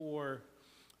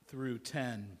through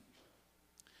 10.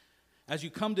 As you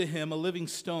come to him, a living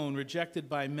stone rejected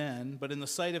by men, but in the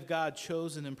sight of God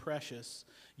chosen and precious,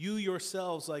 you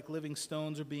yourselves, like living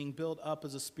stones, are being built up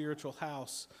as a spiritual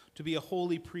house, to be a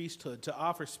holy priesthood, to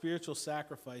offer spiritual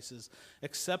sacrifices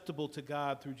acceptable to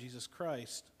God through Jesus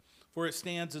Christ. For it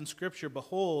stands in Scripture,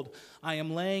 "Behold, I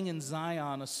am laying in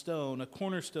Zion a stone, a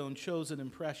cornerstone chosen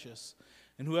and precious,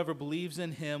 and whoever believes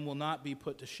in him will not be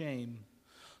put to shame."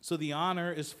 So the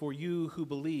honor is for you who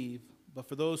believe. But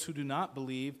for those who do not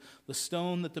believe, the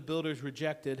stone that the builders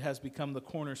rejected has become the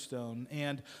cornerstone,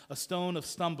 and a stone of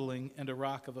stumbling and a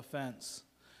rock of offense.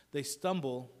 They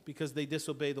stumble because they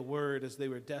disobey the word as they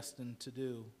were destined to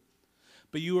do.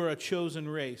 But you are a chosen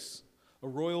race, a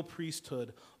royal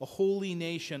priesthood, a holy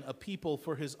nation, a people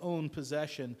for his own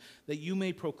possession, that you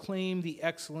may proclaim the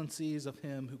excellencies of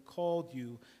him who called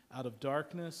you out of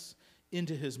darkness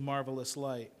into his marvelous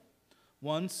light.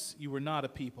 Once you were not a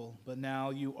people, but now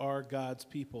you are God's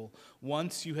people.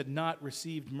 Once you had not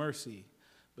received mercy,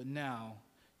 but now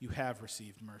you have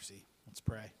received mercy. Let's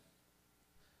pray.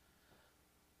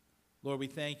 Lord, we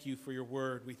thank you for your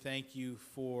word. We thank you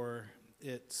for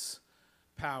its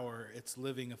power, its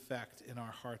living effect in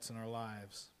our hearts and our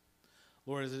lives.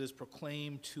 Lord, as it is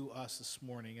proclaimed to us this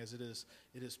morning, as it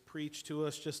is preached to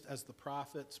us just as the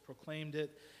prophets proclaimed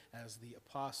it, as the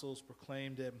apostles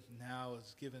proclaimed it, now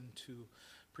is given to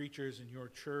preachers in your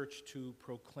church to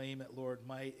proclaim it, Lord,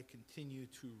 might it continue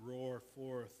to roar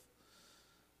forth,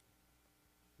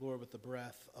 Lord, with the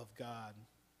breath of God.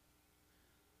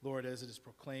 Lord, as it is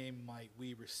proclaimed, might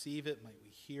we receive it, might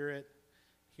we hear it.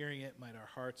 Hearing it, might our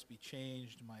hearts be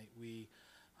changed, might we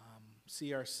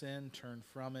see our sin, turn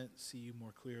from it, see you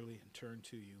more clearly, and turn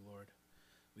to you, Lord.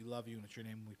 We love you, and it's your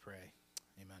name we pray.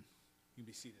 Amen. You can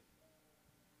be seated.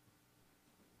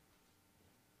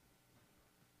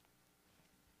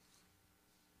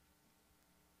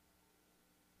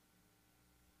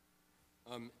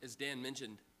 As Dan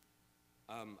mentioned,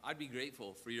 I'd be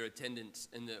grateful for your attendance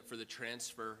and for the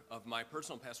transfer of my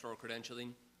personal pastoral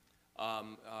credentialing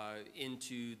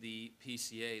into the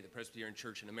PCA, the Presbyterian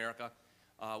Church in America.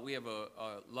 We have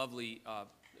a lovely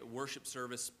worship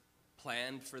service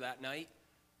planned for that night.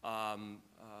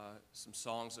 Some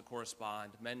songs that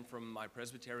correspond. Men from my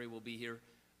presbytery will be here.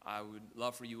 I would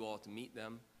love for you all to meet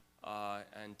them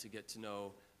and to get to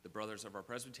know the brothers of our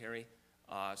presbytery.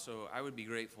 So I would be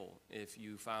grateful if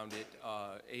you found it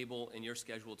able in your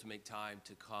schedule to make time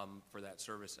to come for that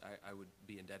service. I would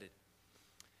be indebted.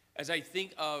 As I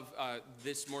think of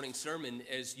this morning's sermon,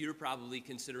 as you're probably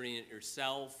considering it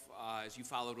yourself, as you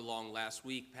followed along last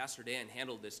week, Pastor Dan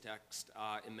handled this text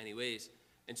in many ways.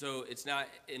 And so it's not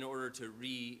in order to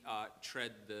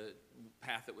retread the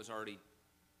path that was already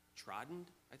trodden,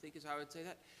 I think is how I would say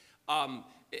that. At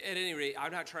any rate,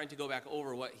 I'm not trying to go back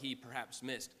over what he perhaps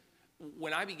missed.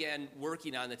 When I began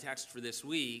working on the text for this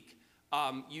week,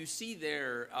 you see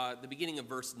there the beginning of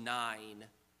verse 9.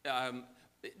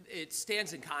 It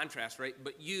stands in contrast, right?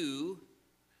 But you,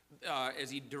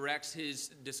 as he directs his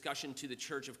discussion to the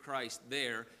church of Christ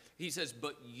there, he says,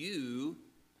 but you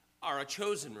are a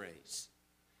chosen race.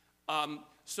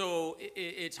 So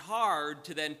it's hard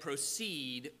to then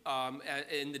proceed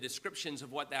in the descriptions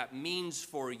of what that means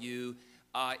for you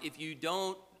if you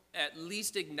don't at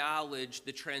least acknowledge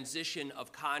the transition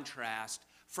of contrast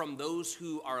from those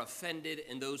who are offended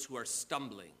and those who are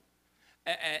stumbling.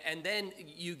 And then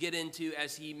you get into,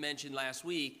 as he mentioned last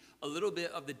week, a little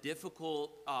bit of the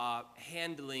difficult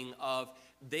handling of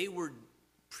they were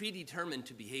predetermined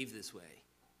to behave this way.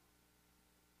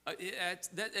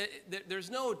 There's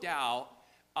no doubt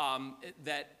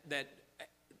that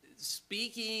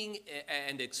speaking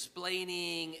and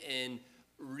explaining and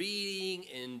reading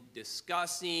and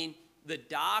discussing the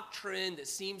doctrine that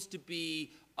seems to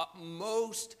be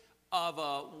most of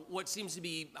what seems to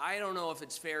be, I don't know if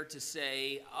it's fair to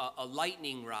say, a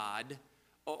lightning rod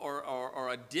or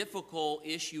a difficult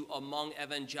issue among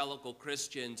evangelical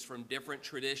Christians from different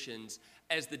traditions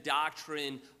as the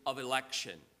doctrine of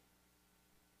election.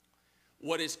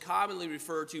 What is commonly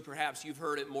referred to, perhaps you've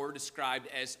heard it more described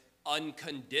as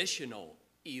unconditional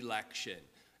election,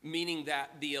 meaning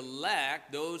that the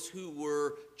elect, those who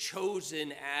were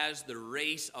chosen as the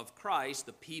race of Christ,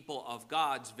 the people of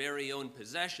God's very own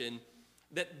possession,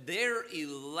 that their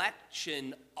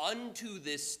election unto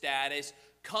this status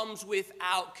comes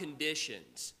without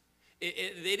conditions.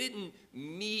 They didn't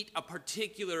meet a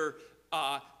particular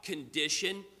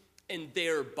condition, and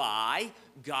thereby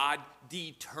God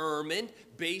determined,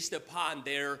 based upon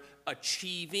their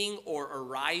achieving or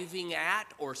arriving at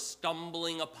or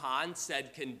stumbling upon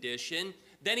said condition,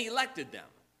 then elected them.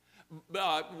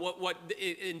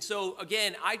 And so,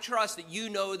 again, I trust that you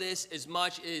know this as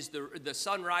much as the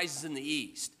sun rises in the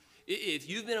east. If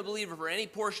you've been a believer for any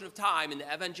portion of time in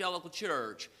the evangelical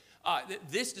church,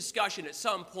 this discussion at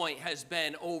some point has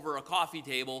been over a coffee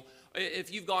table.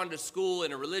 If you've gone to school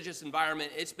in a religious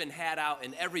environment, it's been had out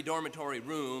in every dormitory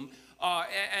room.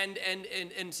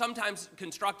 And sometimes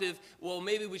constructive, well,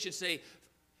 maybe we should say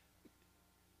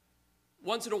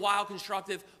once in a while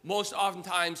constructive, most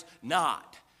oftentimes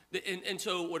not. And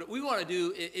so what we want to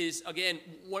do is, again,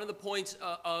 one of the points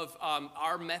of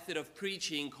our method of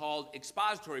preaching called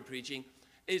expository preaching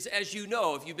is, as you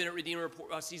know, if you've been at Redeemer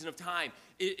Season of Time,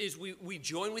 is we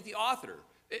join with the author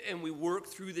and we work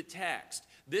through the text.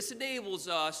 This enables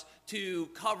us to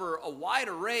cover a wide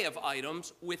array of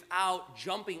items without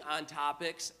jumping on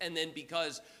topics, and then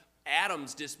because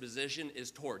Adam's disposition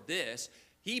is toward this,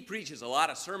 he preaches a lot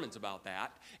of sermons about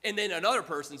that. And then another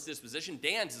person's disposition,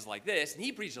 Dan's, is like this, and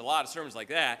he preaches a lot of sermons like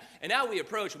that. And now we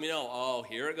approach and we know, oh,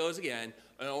 here it goes again.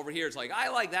 And over here it's like, I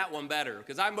like that one better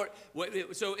because I'm more.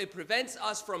 So it prevents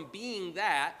us from being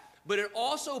that, but it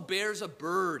also bears a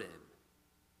burden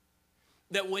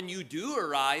that when you do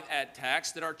arrive at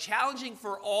texts that are challenging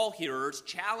for all hearers,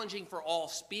 challenging for all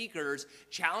speakers,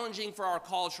 challenging for our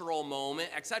cultural moment,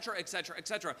 et cetera, et cetera, et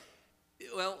cetera,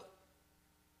 well,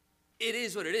 it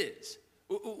is what it is.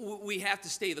 We have to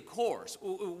stay the course.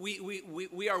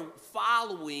 We are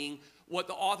following what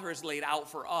the author has laid out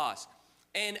for us.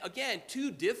 And again, to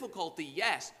difficulty,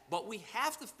 yes, but we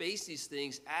have to face these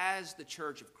things as the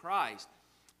Church of Christ,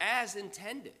 as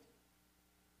intended.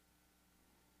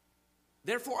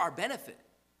 Therefore, our benefit.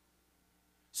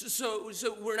 So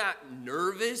we're not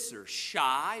nervous or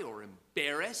shy or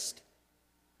embarrassed.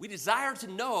 We desire to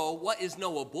know what is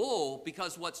knowable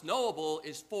because what's knowable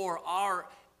is for our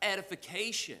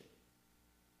edification.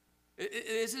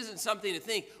 This isn't something to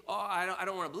think, oh, I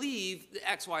don't want to believe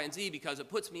X, Y, and Z because it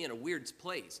puts me in a weird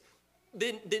place.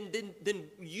 Then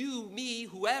you, me,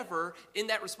 whoever, in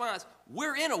that response,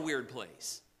 we're in a weird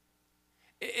place.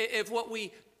 If what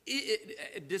we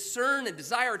discern and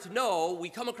desire to know, we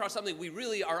come across something we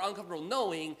really are uncomfortable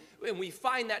knowing, and we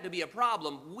find that to be a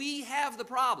problem, we have the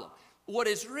problem. What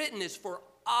is written is for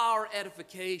our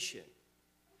edification.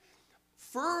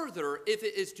 Further, if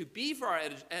it is to be for our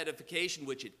edification,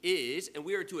 which it is, and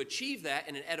we are to achieve that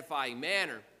in an edifying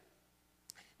manner,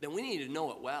 then we need to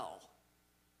know it well.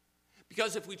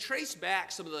 Because if we trace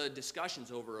back some of the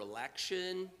discussions over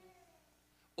election,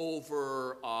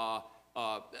 over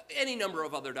any number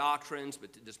of other doctrines,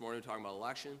 but this morning we're talking about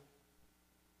election,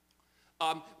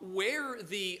 where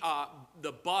the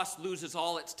bus loses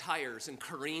all its tires and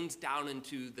careens down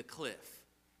into the cliff,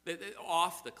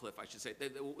 off the cliff, I should say.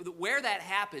 Where that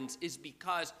happens is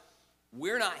because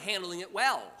we're not handling it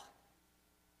well.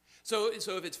 So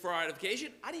if it's for our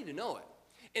edification, I need to know it.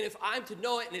 And if I'm to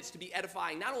know it and it's to be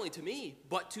edifying not only to me,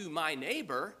 but to my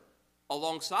neighbor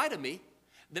alongside of me,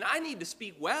 then I need to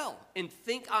speak well and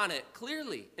think on it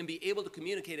clearly and be able to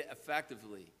communicate it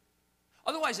effectively.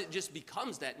 Otherwise, it just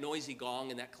becomes that noisy gong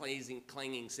and that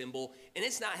clanging cymbal, and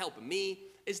it's not helping me,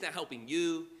 it's not helping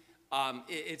you.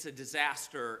 It's a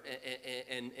disaster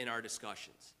in our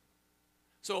discussions.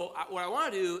 So what I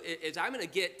want to do is I'm going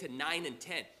to get to 9 and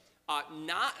 10.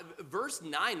 Verse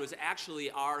 9 was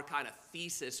actually our kind of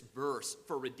thesis verse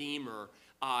for Redeemer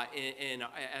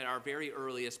at our very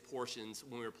earliest portions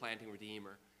when we were planting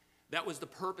Redeemer. That was the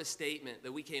purpose statement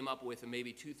that we came up with in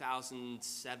maybe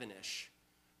 2007-ish.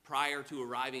 Prior to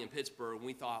arriving in Pittsburgh,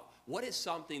 we thought, what is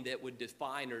something that would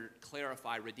define or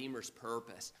clarify Redeemer's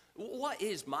purpose? What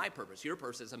is my purpose, your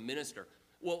purpose as a minister?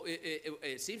 Well,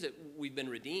 it seems that we've been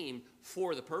redeemed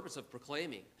for the purpose of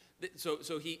proclaiming.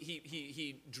 So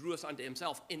he drew us unto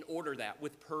himself in order that,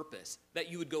 with purpose, that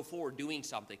you would go forward doing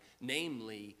something,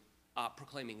 namely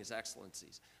proclaiming his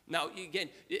excellencies. Now, again,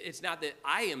 it's not that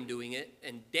I am doing it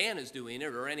and Dan is doing it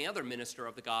or any other minister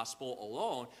of the gospel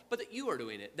alone, but that you are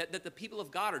doing it, that the people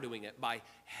of God are doing it by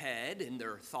head in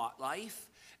their thought life,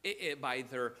 by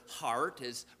their heart,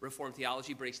 as Reformed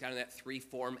theology breaks down in that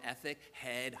three-form ethic,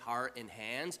 head, heart, and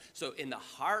hands. So in the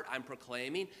heart, I'm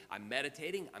proclaiming, I'm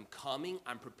meditating, I'm coming,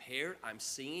 I'm prepared, I'm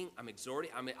singing, I'm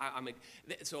exhorting.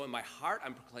 So in my heart,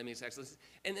 I'm proclaiming his excellencies.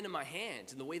 And then in my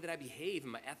hands, in the way that I behave, in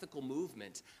my ethical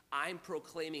movements, I'm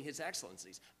proclaiming his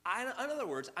excellencies. In other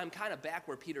words, I'm kind of back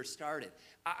where Peter started.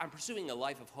 I'm pursuing a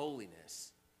life of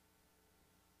holiness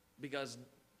because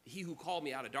he who called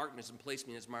me out of darkness and placed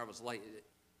me in his marvelous light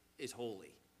is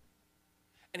holy.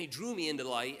 And he drew me into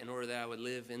light in order that I would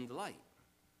live in the light,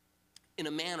 in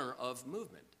a manner of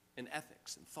movement and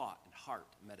ethics and thought and heart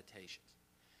and meditations.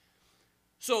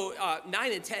 So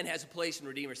 9 and 10 has a place in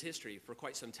Redeemer's history for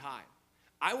quite some time.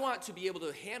 I want to be able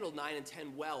to handle 9 and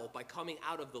 10 well by coming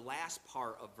out of the last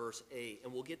part of verse 8,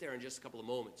 and we'll get there in just a couple of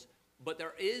moments. But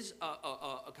there is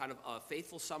a kind of a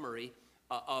faithful summary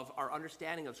of our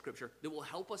understanding of Scripture that will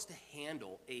help us to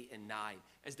handle 8 and 9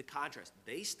 as the contrast.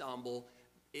 They stumble,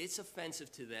 it's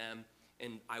offensive to them,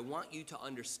 and I want you to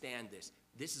understand this.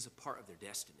 This is a part of their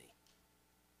destiny.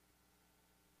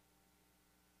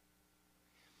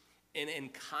 And in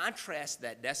contrast to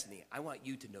that destiny, I want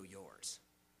you to know yours.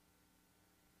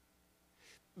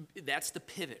 That's the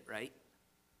pivot, right?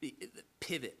 The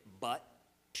pivot, but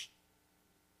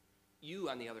you,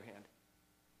 on the other hand.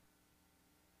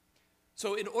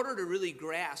 So in order to really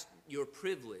grasp your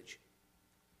privilege,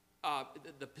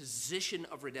 the position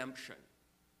of redemption,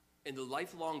 and the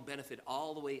lifelong benefit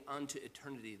all the way unto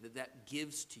eternity that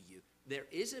gives to you, there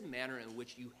is a manner in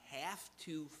which you have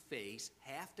to face,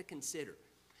 have to consider,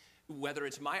 whether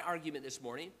it's my argument this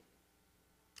morning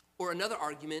or another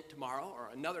argument tomorrow or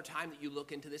another time that you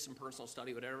look into this in personal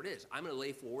study, whatever it is. I'm going to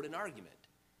lay forward an argument.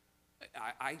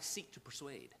 I seek to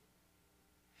persuade.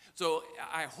 So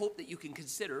I hope that you can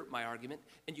consider my argument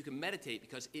and you can meditate,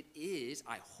 because it is,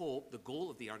 I hope, the goal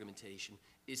of the argumentation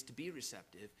is to be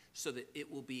receptive so that it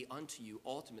will be unto you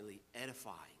ultimately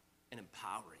edifying and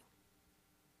empowering.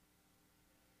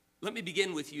 Let me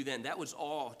begin with you then. That was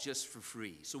all just for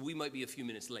free, so we might be a few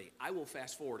minutes late. I will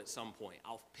fast forward at some point.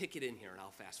 I'll pick it in here and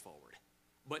I'll fast forward.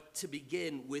 But to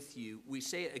begin with you, we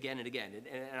say it again and again,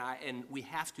 and we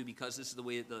have to, because this is the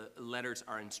way the letters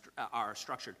are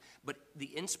structured. But the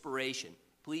inspiration,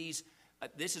 please,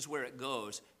 this is where it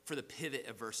goes for the pivot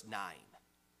of verse 9.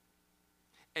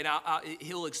 And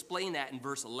he'll explain that in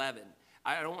verse 11.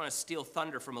 I don't want to steal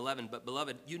thunder from 11, but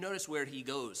beloved, you notice where he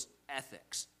goes,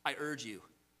 ethics. I urge you,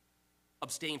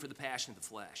 abstain from the passion of the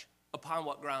flesh. Upon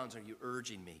what grounds are you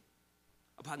urging me?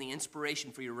 Upon the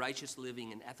inspiration for your righteous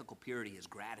living and ethical purity is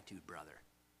gratitude, brother.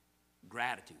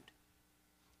 Gratitude.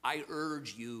 I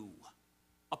urge you.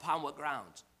 Upon what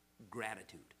grounds?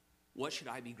 Gratitude. What should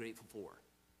I be grateful for?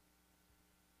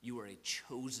 You are a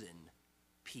chosen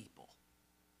people.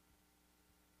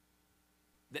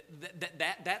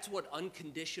 That's what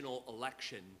unconditional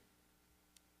election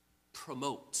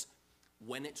promotes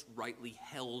when it's rightly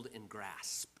held and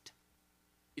grasped,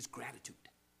 is gratitude.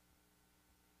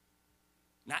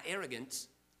 Not arrogance,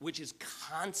 which is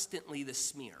constantly the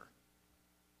smear.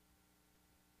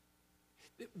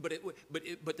 But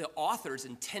the authors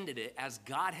intended it as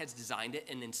God has designed it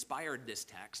and inspired this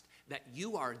text, that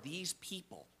you are these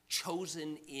people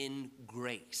chosen in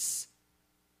grace.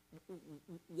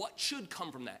 What should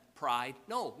come from that? Pride?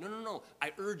 No.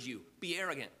 I urge you, be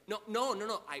arrogant. No.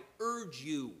 I urge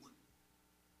you,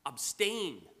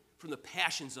 abstain from the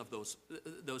passions of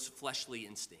those fleshly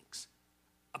instincts.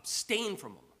 Abstain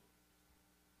from them.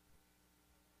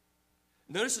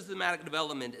 Notice the thematic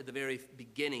development at the very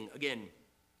beginning. Again,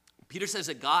 Peter says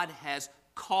that God has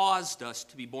caused us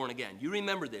to be born again. You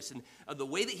remember this. And the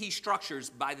way that he structures,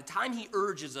 by the time he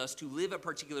urges us to live a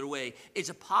particular way, is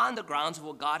upon the grounds of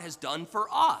what God has done for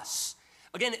us.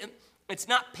 Again, it's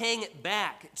not paying it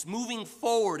back. It's moving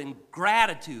forward in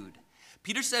gratitude.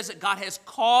 Peter says that God has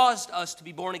caused us to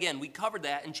be born again. We covered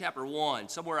that in chapter 1.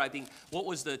 Somewhere, I think, what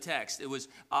was the text? It was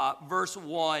verse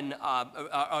 1,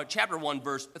 chapter 1,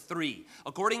 verse 3.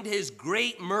 According to his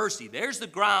great mercy, there's the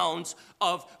grounds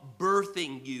of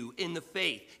birthing you in the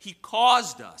faith. He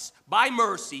caused us, by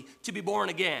mercy, to be born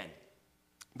again.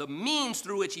 The means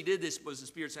through which he did this was the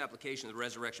Spirit's application of the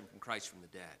resurrection from Christ from the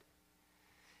dead.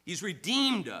 He's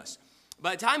redeemed us.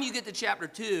 By the time you get to chapter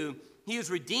 2, he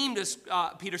has redeemed us,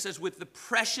 Peter says, with the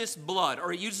precious blood,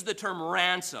 or he uses the term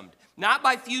ransomed, not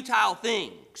by futile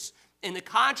things. In the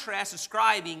contrast,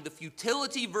 describing the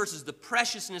futility versus the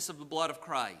preciousness of the blood of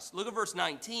Christ. Look at verse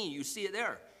 19. You see it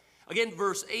there. Again,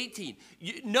 verse 18.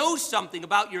 You know something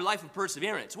about your life of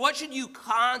perseverance. What should you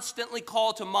constantly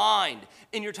call to mind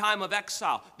in your time of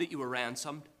exile? That you were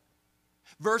ransomed.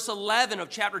 Verse 11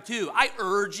 of chapter 2. I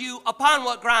urge you, upon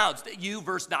what grounds? That you,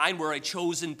 verse 9, were a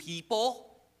chosen people.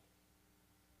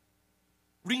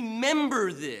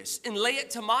 Remember this and lay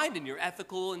it to mind in your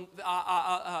ethical and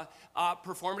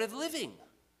performative living.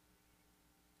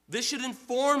 This should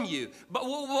inform you. But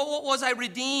what was I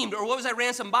redeemed, or what was I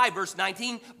ransomed by? Verse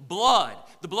 19, blood.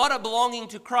 The blood of belonging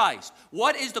to Christ.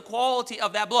 What is the quality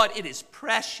of that blood? It is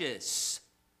precious.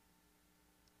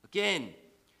 Again,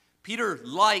 Peter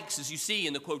likes, as you see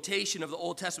in the quotation of the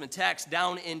Old Testament text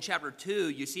down in chapter 2,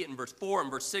 you see it in verse 4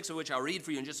 and verse 6, of which I'll read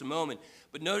for you in just a moment.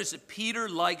 But notice that Peter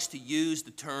likes to use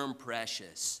the term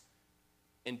precious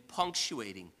in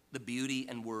punctuating the beauty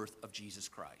and worth of Jesus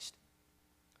Christ.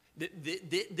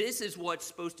 This is what's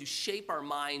supposed to shape our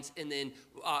minds, and then,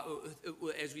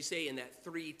 as we say, in that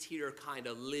three-tier kind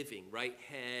of living, right?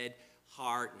 Head,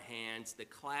 heart, and hands, the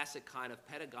classic kind of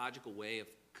pedagogical way of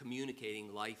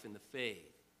communicating life in the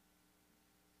faith.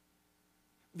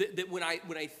 That when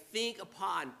I think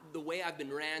upon the way I've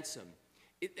been ransomed,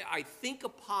 I think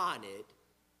upon it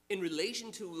in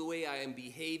relation to the way I am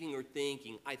behaving or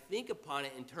thinking. I think upon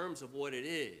it in terms of what it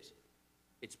is.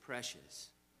 It's precious.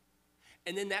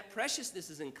 And then that preciousness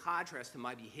is in contrast to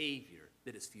my behavior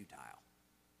that is futile.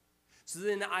 So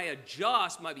then I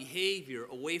adjust my behavior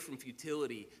away from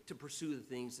futility to pursue the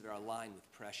things that are aligned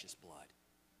with precious blood.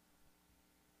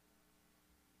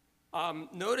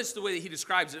 Notice the way that he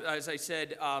describes it, as I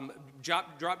said,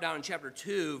 drop down in chapter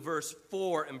 2, verse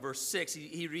 4 and verse 6.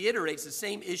 He reiterates the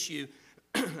same issue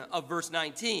of verse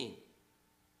 19.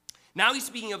 Now he's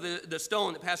speaking of the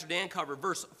stone that Pastor Dan covered,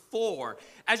 verse 4.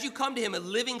 As you come to him, a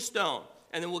living stone,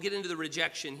 and then we'll get into the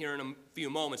rejection here in a few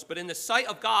moments. But in the sight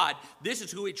of God, this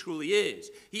is who he truly is.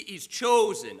 He's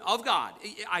chosen of God.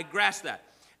 I grasp that.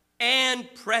 And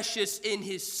precious in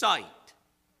his sight.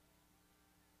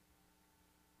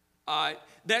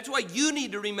 That's why you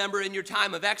need to remember in your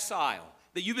time of exile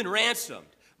that you've been ransomed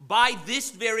by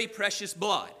this very precious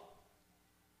blood.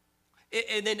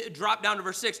 And then drop down to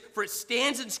verse 6. For it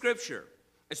stands in Scripture,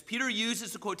 as Peter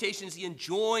uses the quotations, he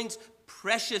enjoins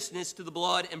preciousness to the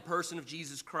blood and person of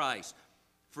Jesus Christ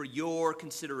for your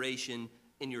consideration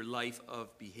in your life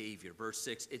of behavior. Verse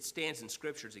 6, it stands in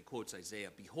Scripture as he quotes Isaiah.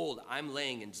 Behold, I'm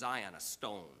laying in Zion a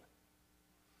stone,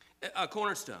 a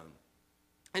cornerstone.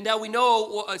 And now we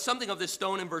know something of this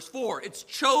stone in verse 4. It's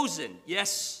chosen,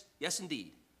 yes, yes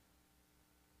indeed,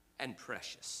 and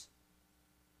precious.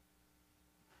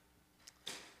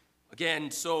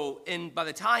 Again, by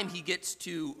the time he gets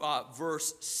to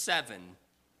verse 7,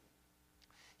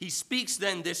 he speaks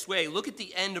then this way. Look at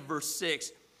the end of verse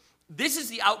 6. This is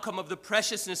the outcome of the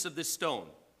preciousness of this stone.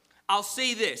 I'll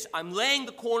say this, I'm laying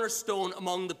the cornerstone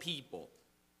among the people.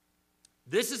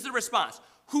 This is the response.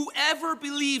 Whoever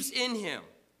believes in him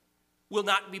will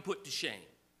not be put to shame.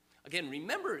 Again,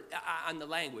 remember on the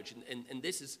language, and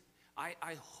this is,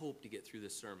 I hope to get through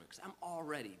this sermon because I'm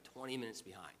already 20 minutes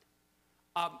behind.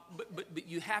 But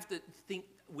you have to think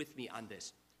with me on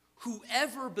this.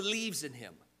 Whoever believes in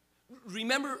him,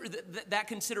 remember that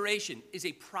consideration is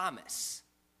a promise.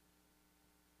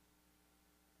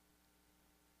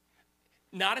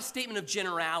 Not a statement of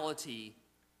generality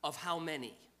of how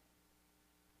many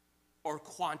or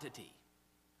quantity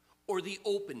or the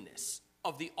openness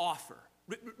of the offer.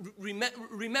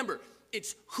 Remember,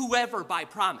 it's whoever by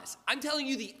promise. I'm telling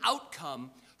you the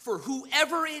outcome for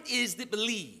whoever it is that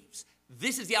believes.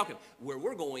 This is the outcome. Where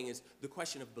we're going is the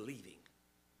question of believing.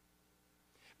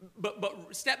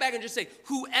 But step back and just say,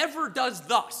 whoever does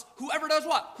thus, whoever does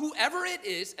what? Whoever it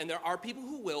is, and there are people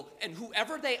who will, and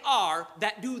whoever they are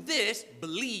that do this,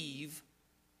 believe,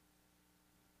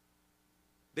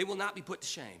 they will not be put to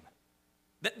shame.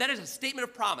 That is a statement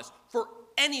of promise for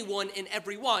anyone and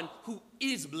everyone who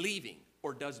is believing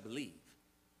or does believe.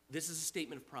 This is a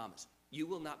statement of promise. You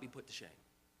will not be put to shame.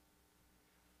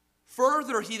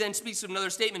 Further, he then speaks of another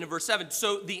statement in verse 7.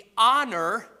 So the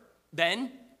honor,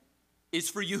 then, is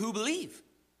for you who believe.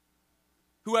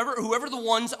 Whoever the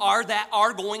ones are that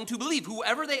are going to believe,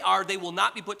 whoever they are, they will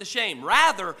not be put to shame.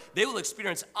 Rather, they will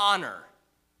experience honor.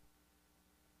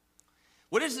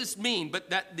 What does this mean?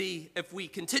 But that if we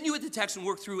continue with the text and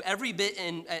work through every bit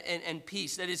and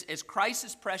piece, that is, as Christ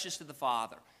is precious to the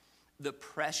Father, the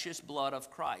precious blood of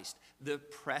Christ, the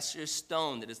precious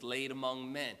stone that is laid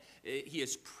among men. He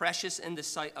is precious in the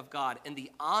sight of God, and the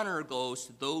honor goes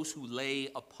to those who lay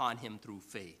upon him through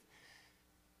faith.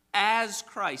 As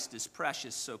Christ is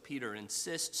precious, so Peter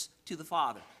insists to the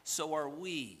Father, so are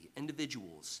we,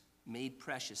 individuals, made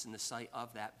precious in the sight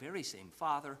of that very same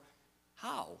Father.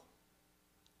 How?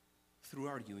 Through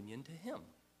our union to him.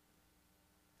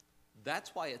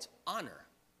 That's why it's honor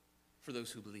for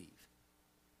those who believe.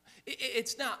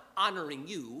 It's not honoring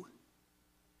you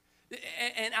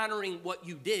and honoring what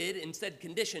you did, instead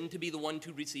conditioned to be the one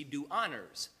to receive due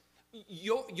honors.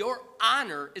 Your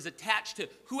honor is attached to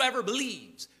whoever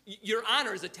believes. Your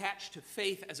honor is attached to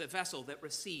faith as a vessel that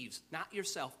receives not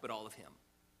yourself but all of him.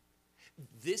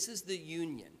 This is the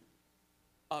union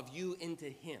of you into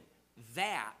him.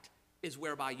 That is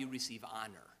whereby you receive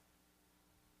honor.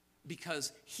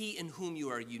 Because he in whom you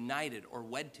are united or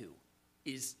wed to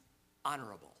is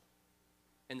honorable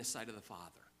in the sight of the Father.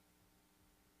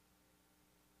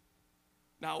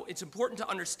 Now, it's important to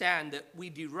understand that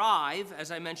we derive, as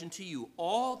I mentioned to you,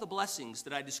 all the blessings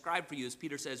that I described for you, as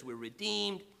Peter says, we're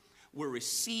redeemed, we're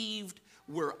received,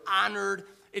 we're honored.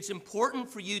 It's important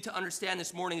for you to understand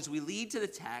this morning as we lead to the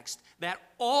text that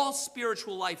all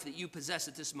spiritual life that you possess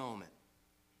at this moment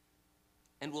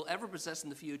and will ever possess in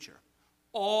the future,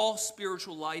 all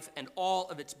spiritual life and all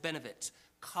of its benefits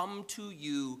come to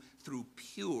you through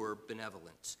pure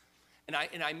benevolence.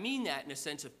 And I mean that in a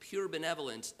sense of pure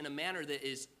benevolence in a manner that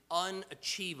is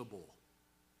unachievable.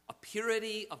 A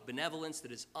purity of benevolence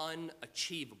that is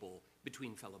unachievable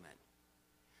between fellow men.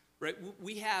 Right?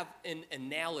 We have an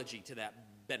analogy to that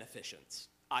beneficence.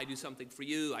 I do something for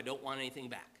you, I don't want anything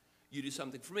back. You do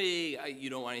something for me, you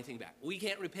don't want anything back. We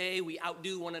can't repay, we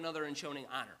outdo one another in showing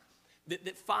honor.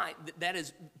 That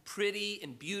is pretty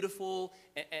and beautiful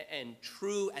and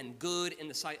true and good in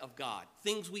the sight of God.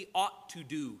 Things we ought to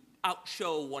do,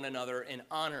 outshow one another in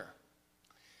honor.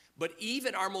 But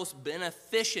even our most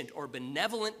beneficent or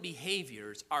benevolent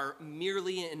behaviors are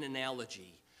merely an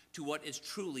analogy to what is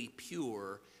truly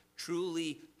pure,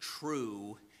 truly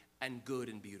true, and good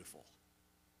and beautiful.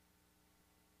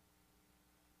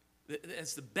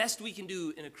 That's the best we can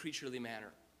do in a creaturely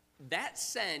manner. That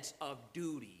sense of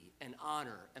duty and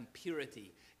honor and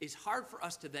purity is hard for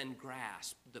us to then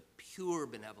grasp the pure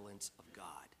benevolence of God.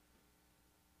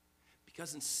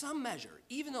 Because in some measure,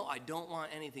 even though I don't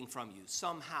want anything from you,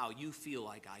 somehow you feel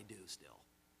like I do still.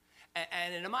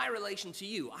 And in my relation to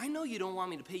you, I know you don't want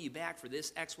me to pay you back for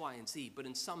this, X, Y, and Z, but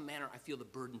in some manner I feel the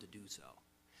burden to do so.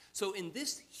 So in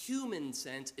this human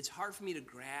sense, it's hard for me to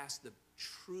grasp the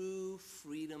true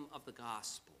freedom of the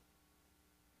gospel.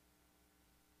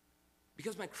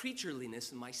 Because my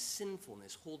creatureliness and my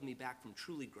sinfulness hold me back from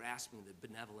truly grasping the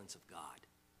benevolence of God.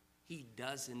 He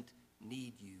doesn't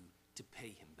need you to pay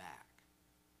him back.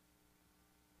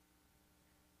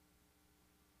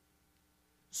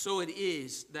 So it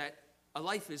is that a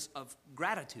life is of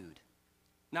gratitude,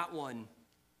 not one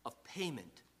of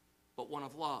payment, but one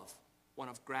of love, one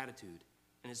of gratitude,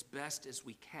 and as best as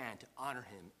we can to honor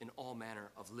him in all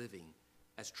manner of living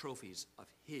as trophies of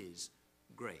his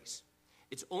grace.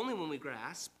 It's only when we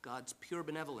grasp God's pure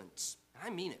benevolence, and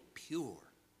I mean it, pure,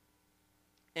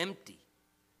 empty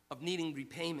of needing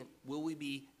repayment, will we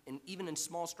be, and even in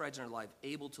small strides in our life,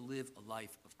 able to live a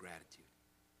life of gratitude.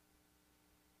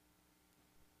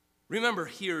 Remember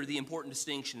here the important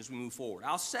distinction as we move forward.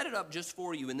 I'll set it up just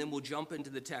for you, and then we'll jump into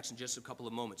the text in just a couple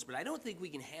of moments. But I don't think we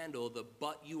can handle the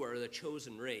 "but you are the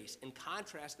chosen race" and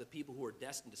contrast the people who are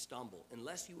destined to stumble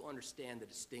unless you understand the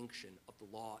distinction of the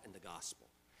law and the gospel.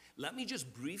 Let me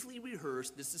just briefly rehearse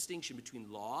this distinction between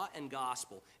law and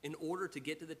gospel in order to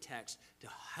get to the text to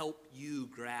help you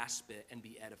grasp it and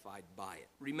be edified by it.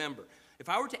 Remember, if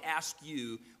I were to ask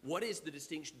you, what is the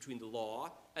distinction between the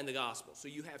law and the gospel? So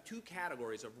you have two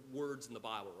categories of words in the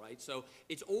Bible, right? So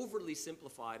it's overly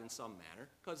simplified in some manner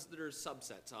because there are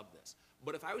subsets of this.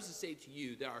 But if I was to say to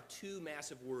you, there are two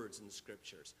massive words in the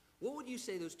scriptures, what would you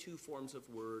say those two forms of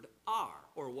word are?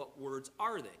 Or what words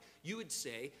are they? You would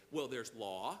say, well, there's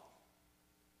law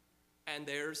and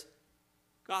there's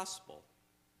gospel.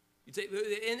 You'd say,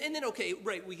 and then, okay,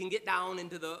 right, we can get down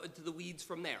into the weeds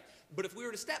from there. But if we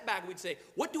were to step back, we'd say,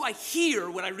 what do I hear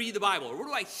when I read the Bible? Or what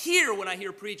do I hear when I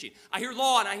hear preaching? I hear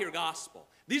law and I hear gospel.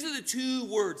 These are the two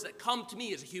words that come to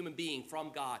me as a human being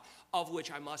from God, of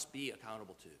which I must be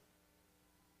accountable to.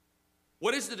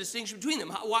 What is the distinction between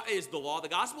them? Is the law the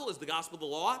gospel? Is the gospel the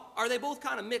law? Are they both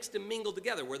kind of mixed and mingled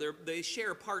together where they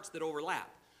share parts that overlap?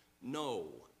 No.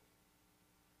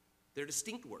 They're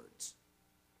distinct words.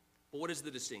 But what is the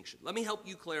distinction? Let me help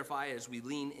you clarify as we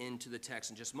lean into the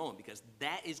text in just a moment, because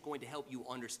that is going to help you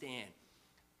understand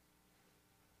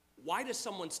why does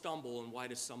someone stumble and why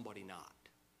does somebody not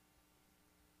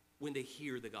when they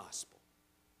hear the gospel?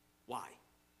 Why?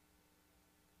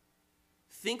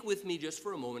 Think with me just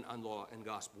for a moment on law and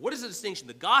gospel. What is the distinction?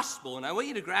 The gospel, and I want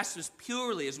you to grasp this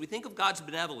purely as we think of God's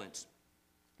benevolence,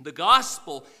 the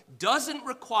gospel doesn't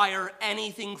require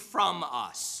anything from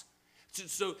us.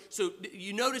 So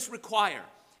you notice require.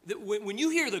 That when you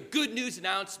hear the good news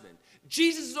announcement,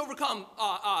 Jesus has overcome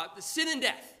sin and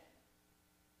death.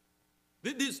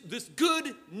 This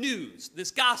good news, this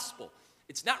gospel,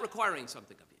 it's not requiring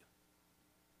something of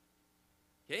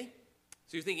you. Okay?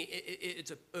 So you're thinking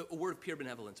it's a word of pure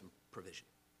benevolence and provision.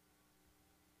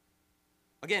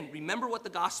 Again, remember what the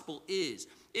gospel is.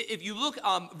 If you look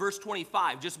verse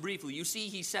 25, just briefly, you see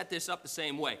he set this up the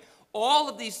same way. All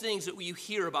of these things that you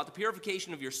hear about the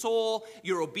purification of your soul,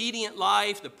 your obedient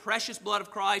life, the precious blood of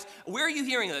Christ, where are you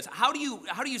hearing this? How do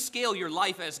you scale your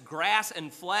life as grass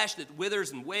and flesh that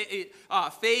withers and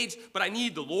fades, but I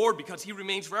need the Lord because he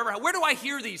remains forever? Where do I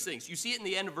hear these things? You see it in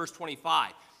the end of verse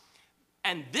 25.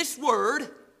 And this word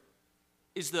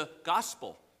is the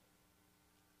gospel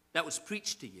that was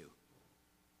preached to you.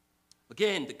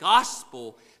 Again, the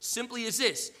gospel simply is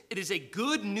this. It is a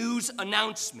good news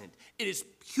announcement. It is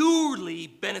purely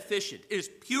beneficent. It is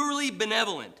purely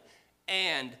benevolent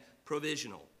and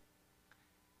provisional.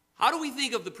 How do we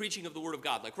think of the preaching of the Word of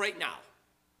God? Like right now,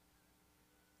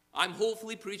 I'm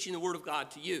hopefully preaching the Word of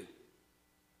God to you.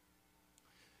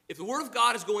 If the Word of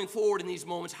God is going forward in these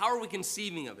moments, how are we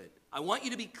conceiving of it? I want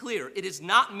you to be clear. It is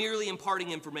not merely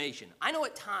imparting information. I know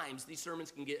at times these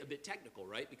sermons can get a bit technical,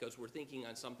 right? Because we're thinking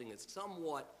on something that's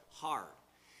somewhat hard.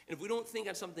 And if we don't think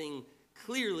on something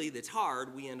clearly that's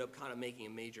hard, we end up kind of making a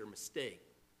major mistake.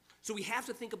 So we have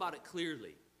to think about it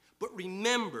clearly. But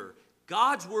remember,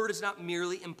 God's Word is not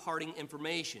merely imparting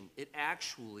information. It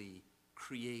actually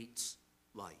creates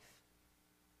life.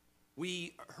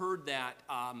 We heard that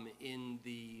in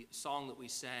the song that we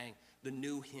sang, the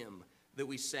new hymn that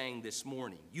we sang this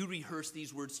morning. You rehearse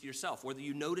these words to yourself, whether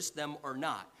you noticed them or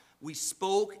not. We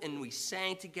spoke and we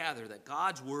sang together that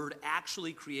God's Word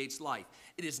actually creates life.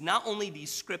 It is not only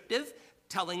descriptive,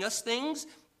 telling us things,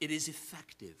 it is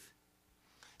effective.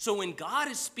 So when God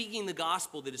is speaking the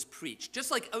gospel that is preached,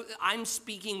 just like I'm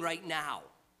speaking right now,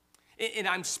 and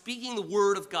I'm speaking the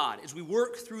Word of God as we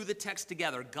work through the text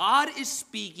together, God is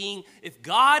speaking. If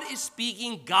God is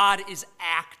speaking, God is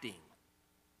acting.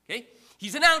 Okay?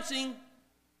 He's announcing,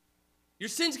 your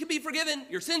sins can be forgiven,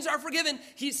 your sins are forgiven.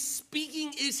 His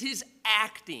speaking is his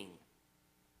acting.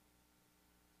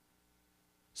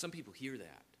 Some people hear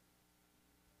that,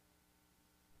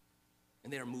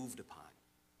 and they are moved upon.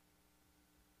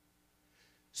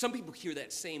 Some people hear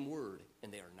that same word,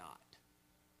 and they are not.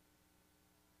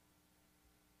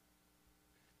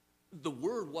 The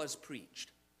word was preached.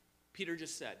 Peter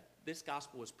just said, this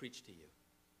gospel was preached to you.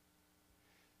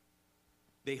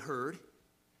 They heard,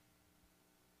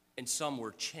 and some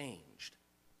were changed.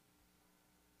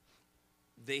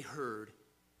 They heard,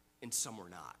 and some were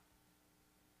not.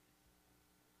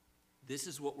 This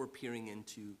is what we're peering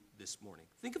into this morning.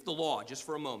 Think of the law just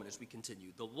for a moment as we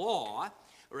continue. The law,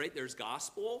 all right, there's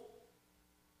gospel,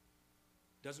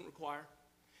 doesn't require,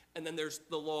 and then there's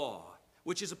the law,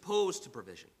 which is opposed to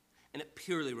provision, and it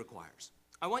purely requires.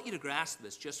 I want you to grasp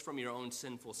this just from your own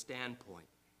sinful standpoint.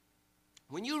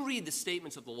 When you read the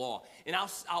statements of the law, and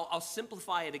I'll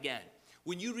simplify it again.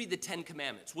 When you read the Ten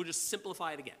Commandments, we'll just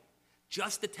simplify it again.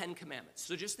 Just the Ten Commandments.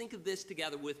 So just think of this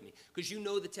together with me, because you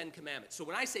know the Ten Commandments. So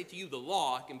when I say to you the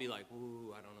law, it can be like,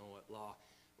 ooh, I don't know what law,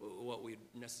 what we'd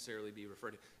necessarily be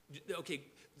referred to. Okay,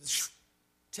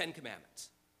 10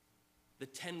 Commandments. The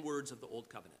 10 words of the Old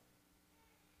Covenant.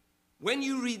 When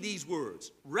you read these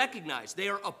words, recognize they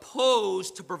are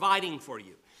opposed to providing for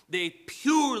you. They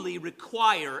purely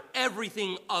require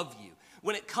everything of you.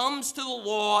 When it comes to the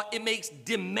law, it makes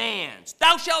demands.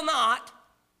 Thou shalt not.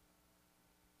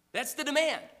 That's the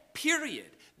demand, period.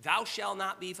 Thou shalt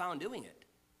not be found doing it,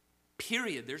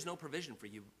 period. There's no provision for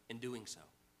you in doing so.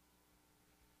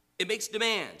 It makes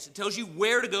demands. It tells you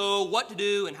where to go, what to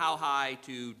do, and how high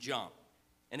to jump.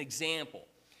 An example,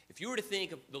 if you were to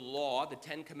think of the law, the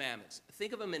 10 Commandments,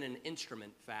 think of them in an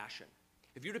instrument fashion.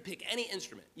 If you were to pick any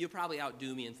instrument, you'll probably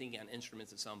outdo me in thinking on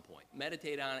instruments at some point.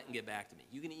 Meditate on it and get back to me.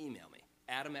 You can email me,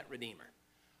 Adam@Redeemer.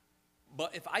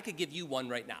 But if I could give you one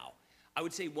right now, I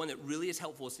would say one that really is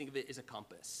helpful is think of it as a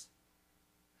compass.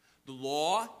 The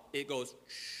law, it goes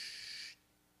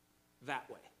that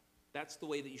way. That's the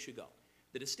way that you should go.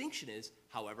 The distinction is,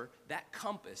 however, that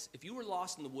compass, if you were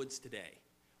lost in the woods today,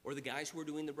 or the guys who are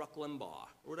doing the Ruck Limbaugh,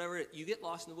 or whatever, you get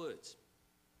lost in the woods.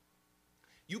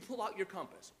 You pull out your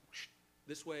compass,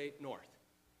 this way north.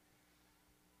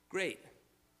 Great.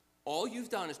 All you've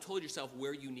done is told yourself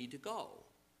where you need to go.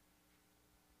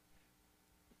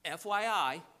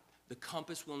 FYI, the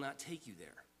compass will not take you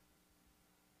there.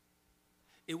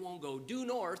 It won't go due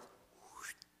north.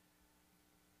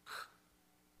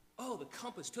 Oh, the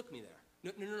compass took me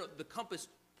there. No. The compass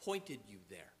pointed you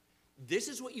there. This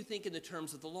is what you think in the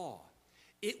terms of the law.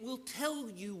 It will tell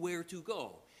you where to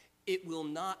go. It will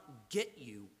not get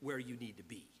you where you need to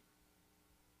be.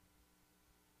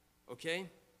 Okay?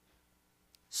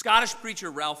 Scottish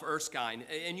preacher Ralph Erskine,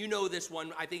 and you know this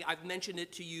one, I think I've mentioned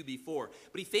it to you before,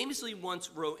 but he famously once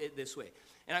wrote it this way.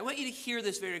 And I want you to hear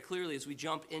this very clearly as we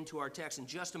jump into our text in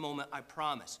just a moment, I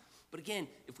promise. But again,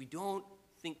 if we don't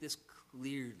think this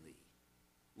clearly,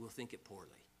 we'll think it poorly.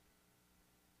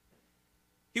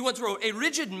 He once wrote, a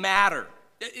rigid matter.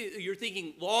 You're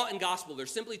thinking law and gospel, they're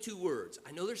simply two words.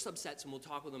 I know there's subsets and we'll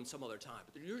talk with them some other time,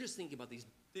 but you're just thinking about these.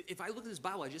 If I look at this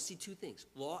Bible, I just see two things,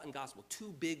 law and gospel,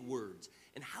 two big words.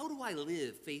 And how do I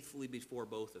live faithfully before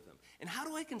both of them? And how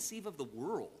do I conceive of the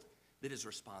world that is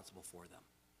responsible for them?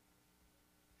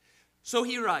 So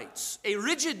he writes, a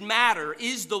rigid matter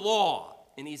is the law,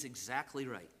 and he's exactly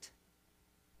right.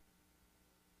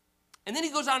 And then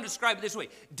he goes on to describe it this way: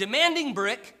 demanding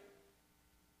brick,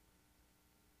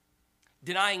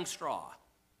 denying straw.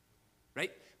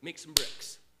 Right? Make some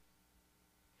bricks.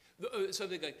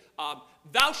 Something like,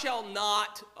 thou shalt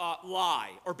not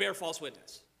lie or bear false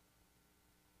witness.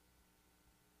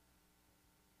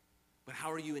 But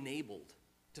how are you enabled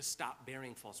to stop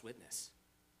bearing false witness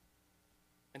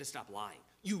and to stop lying?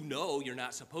 You know you're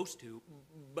not supposed to,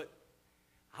 but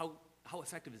how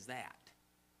effective is that?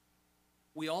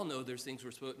 We all know there's things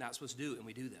we're not supposed to do, and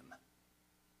we do them.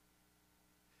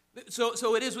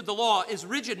 So it is with the law, is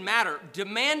rigid matter,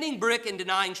 demanding brick and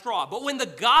denying straw. But when the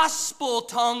gospel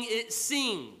tongue it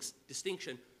sings,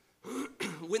 distinction,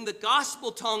 when the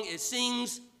gospel tongue it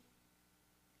sings,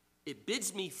 it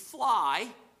bids me fly,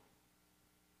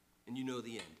 and you know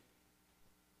the end.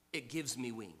 It gives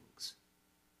me wings.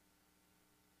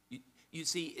 You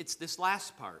see, it's this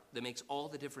last part that makes all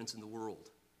the difference in the world.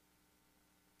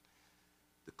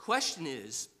 The question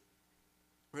is,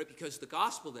 right, because the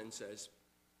gospel then says,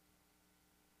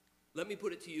 let me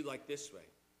put it to you like this way.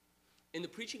 In the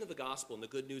preaching of the gospel and the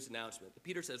good news announcement,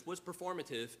 Peter says, was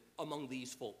performative among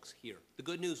these folks here. The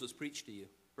good news was preached to you,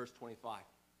 verse 25.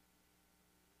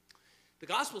 The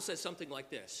gospel says something like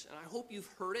this, and I hope you've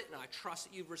heard it, and I trust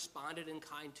that you've responded in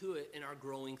kind to it and are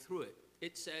growing through it.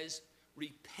 It says,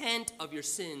 repent of your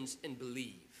sins and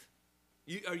believe.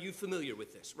 Are you familiar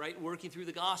with this, right? Working through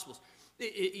the gospels.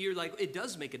 You're like, it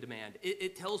does make a demand.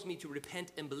 It tells me to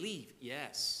repent and believe.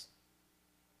 Yes.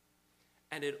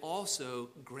 And it also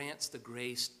grants the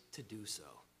grace to do so.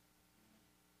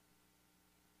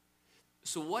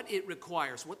 So what it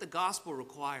requires, what the gospel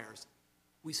requires,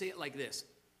 we say it like this.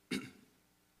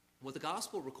 What the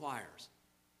gospel requires,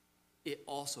 it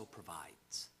also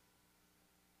provides.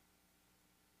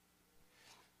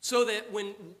 So that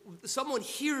when someone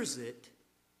hears it,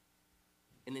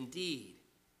 and indeed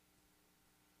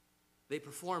they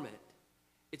perform it,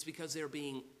 it's because they're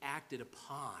being acted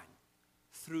upon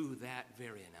through that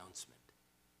very announcement.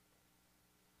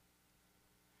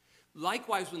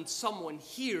 Likewise, when someone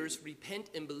hears repent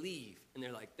and believe, and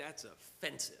they're like, that's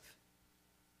offensive,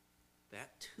 that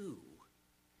too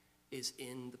is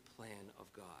in the plan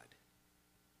of God.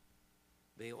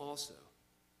 They also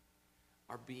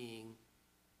are being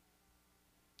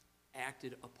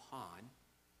acted upon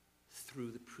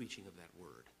through the preaching of that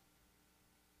word.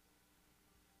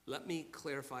 Let me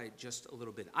clarify just a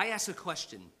little bit. I asked a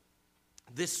question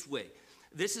this way.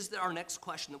 This is our next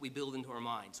question that we build into our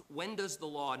minds. When does the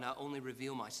law not only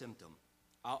reveal my symptom?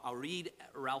 I'll read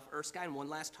Ralph Erskine one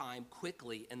last time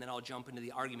quickly, and then I'll jump into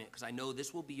the argument, because I know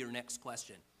this will be your next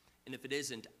question. And if it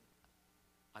isn't,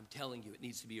 I'm telling you it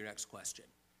needs to be your next question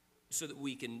so that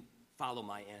we can follow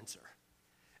my answer.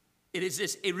 It is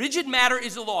this: a rigid matter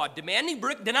is the law, demanding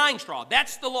brick, denying straw.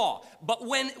 That's the law. But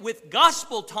when with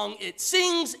gospel tongue it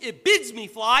sings, it bids me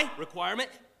fly, requirement,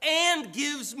 and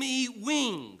gives me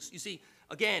wings. You see,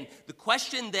 again, the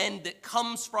question then that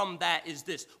comes from that is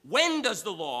this: when does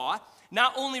the law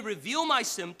not only reveal my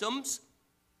symptoms,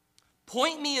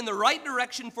 point me in the right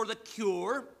direction for the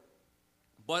cure,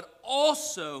 but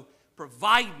also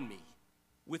provide me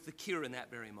with the cure in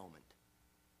that very moment?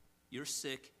 You're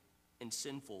sick and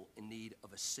sinful, in need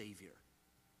of a Savior.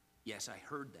 Yes, I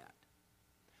heard that.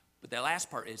 But that last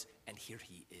part is, and here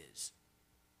he is.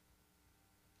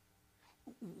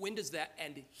 When does that,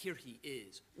 and here he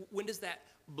is, when does that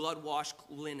blood-washed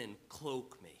linen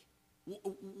cloak me?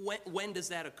 When does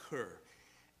that occur?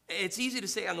 It's easy to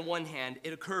say on the one hand,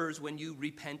 it occurs when you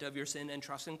repent of your sin and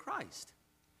trust in Christ,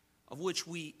 of which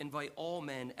we invite all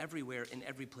men everywhere in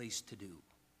every place to do.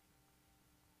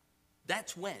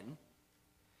 That's when.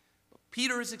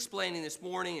 Peter is explaining this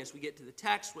morning, as we get to the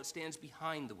text, what stands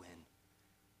behind the when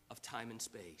of time and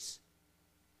space.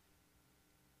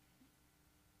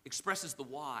 Expresses the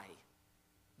why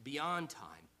beyond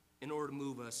time in order to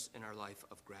move us in our life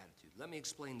of gratitude. Let me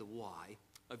explain the why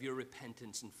of your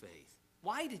repentance and faith.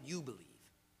 Why did you believe?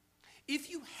 If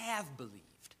you have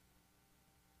believed,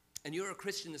 and you're a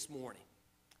Christian this morning,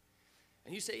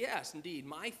 and you say, yes, indeed,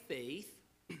 my faith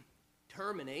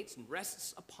terminates and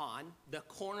rests upon the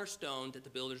cornerstone that the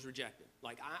builders rejected.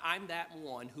 Like, I'm that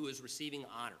one who is receiving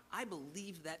honor. I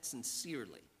believe that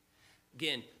sincerely.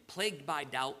 Again, plagued by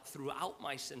doubt throughout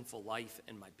my sinful life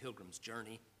and my pilgrim's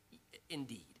journey.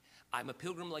 Indeed, I'm a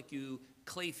pilgrim like you,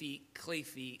 clay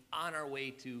feet, on our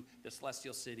way to the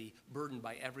celestial city, burdened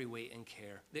by every weight and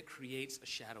care that creates a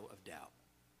shadow of doubt.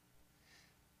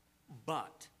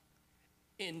 But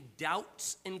in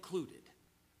doubts included,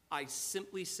 I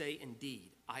simply say,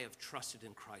 indeed, I have trusted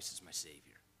in Christ as my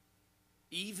Savior.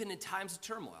 Even in times of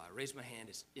turmoil, I raise my hand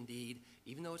as indeed,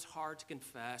 even though it's hard to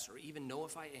confess or even know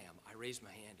if I am, I raise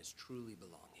my hand as truly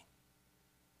belonging.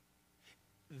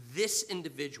 This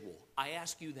individual, I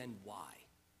ask you then why?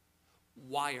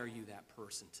 Why are you that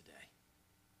person today?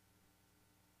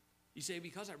 You say,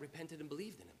 because I repented and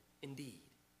believed in him. Indeed.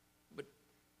 But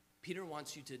Peter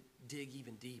wants you to dig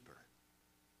even deeper.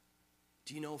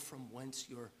 Do you know from whence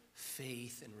your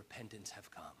faith and repentance have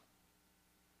come?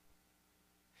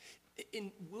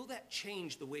 And will that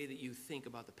change the way that you think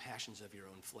about the passions of your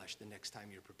own flesh the next time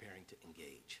you're preparing to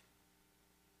engage?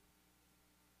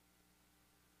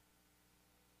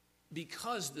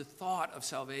 Because the thought of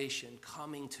salvation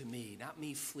coming to me, not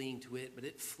me fleeing to it, but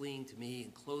it fleeing to me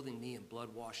and clothing me in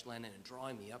blood-washed linen and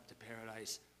drawing me up to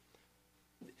paradise,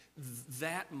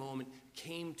 that moment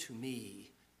came to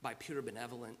me by pure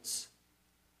benevolence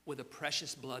with a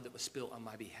precious blood that was spilled on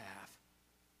my behalf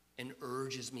and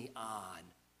urges me on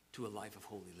to a life of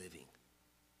holy living.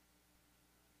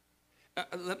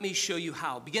 Let me show you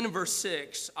how. Begin in verse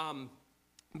 6.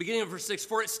 Beginning of verse 6,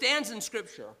 for it stands in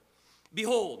Scripture,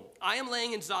 behold, I am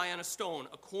laying in Zion a stone,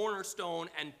 a cornerstone,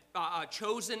 and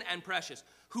chosen and precious.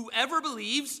 Whoever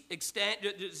believes, it's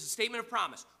a statement of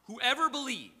promise, whoever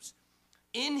believes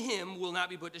in him will not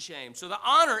be put to shame. So the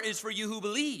honor is for you who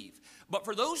believe. But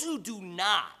for those who do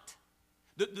not,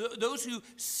 those who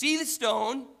see the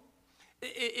stone,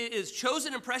 it is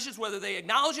chosen and precious whether they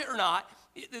acknowledge it or not.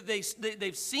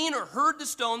 They've seen or heard the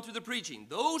stone through the preaching.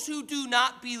 Those who do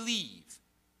not believe,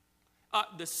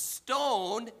 the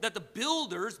stone that the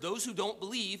builders, those who don't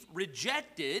believe,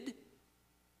 rejected,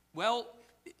 well,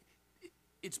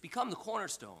 it's become the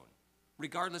cornerstone,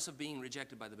 regardless of being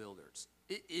rejected by the builders.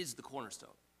 It is the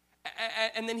cornerstone.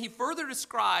 And then he further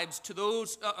describes to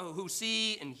those who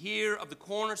see and hear of the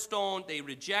cornerstone, they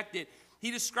reject it. He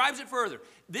describes it further.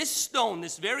 This stone,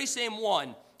 this very same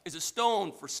one, is a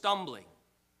stone for stumbling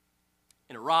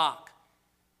and a rock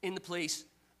in the place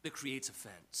that creates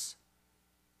offense.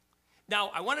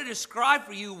 Now, I want to describe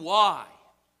for you why.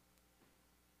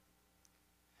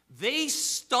 They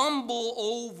stumble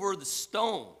over the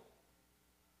stone,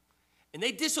 and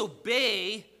they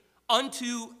disobey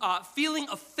unto feeling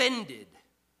offended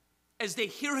as they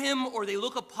hear him or they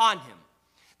look upon him.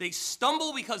 They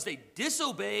stumble because they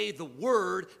disobey the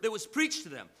word that was preached to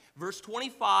them. Verse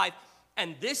 25,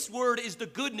 and this word is the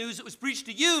good news that was preached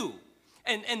to you.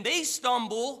 And they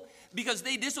stumble because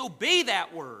they disobey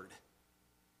that word.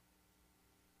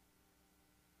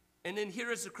 And then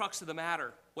here is the crux of the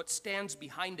matter, what stands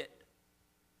behind it.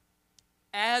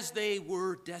 As they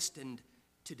were destined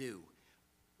to do.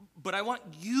 But I want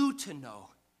you to know,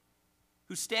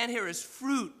 who stand here as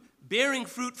fruit, bearing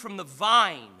fruit from the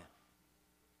vine.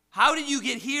 How did you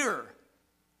get here?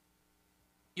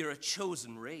 You're a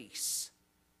chosen race.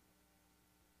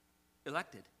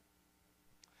 Elected.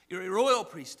 You're a royal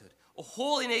priesthood, a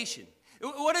holy nation.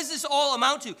 What does this all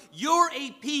amount to? You're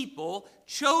a people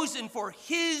chosen for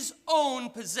his own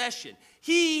possession.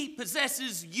 He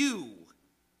possesses you.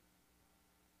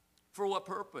 For what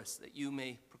purpose? That you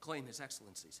may proclaim his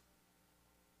excellencies.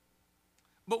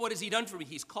 But what has he done for me?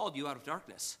 He's called you out of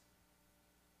darkness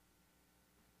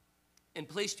and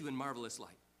placed you in marvelous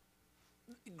light.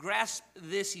 Grasp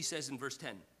this, he says in verse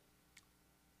 10.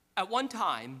 At one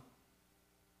time,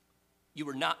 you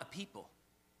were not a people.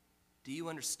 Do you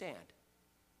understand?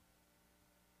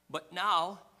 But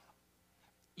now,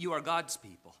 you are God's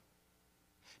people.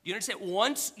 Do you understand?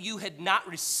 Once you had not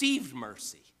received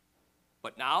mercy,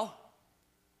 but now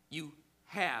you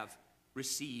have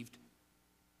received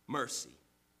mercy.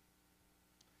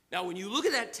 Now, when you look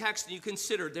at that text and you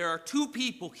consider there are two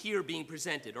people here being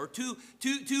presented, or two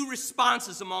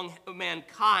responses among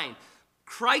mankind.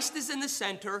 Christ is in the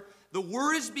center. The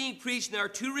word is being preached, and there are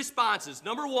two responses.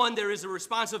 Number one, there is a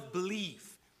response of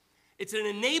belief. It's an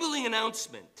enabling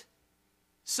announcement.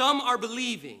 Some are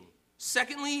believing.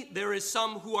 Secondly, there is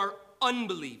some who are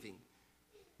unbelieving.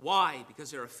 Why?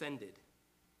 Because they're offended.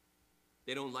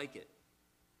 They don't like it.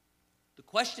 The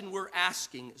question we're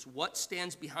asking is what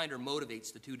stands behind or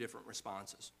motivates the two different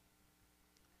responses?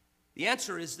 The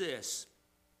answer is this: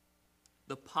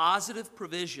 the positive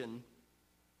provision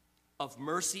of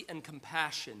mercy and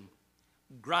compassion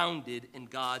grounded in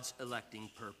God's electing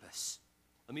purpose.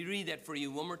 Let me read that for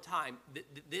you one more time.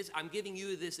 I'm giving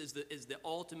you this as the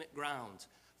ultimate grounds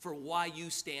for why you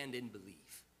stand in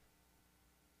belief.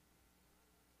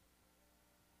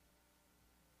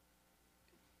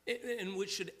 And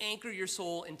which should anchor your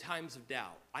soul in times of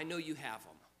doubt. I know you have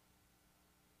them.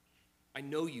 I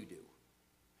know you do.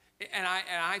 And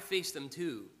I face them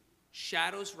too.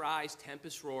 Shadows rise,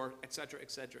 tempests roar, etc.,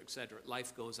 etc., etc.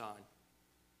 Life goes on.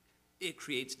 It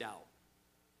creates doubt.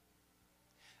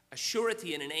 a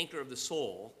surety and an anchor of the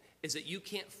soul is that you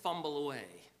can't fumble away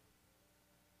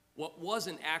what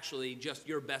wasn't actually just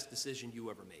your best decision you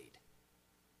ever made.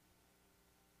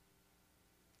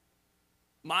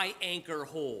 My anchor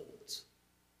holds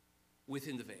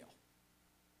within the veil.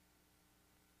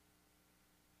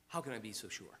 How can I be so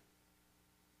sure?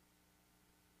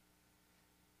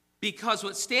 Because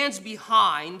what stands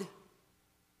behind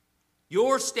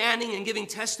your standing and giving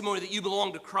testimony that you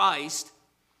belong to Christ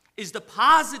is the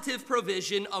positive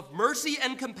provision of mercy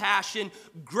and compassion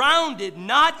grounded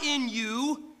not in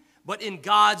you, but in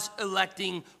God's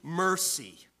electing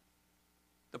mercy.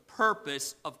 The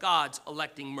purpose of God's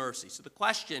electing mercy. So the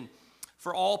question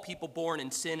for all people born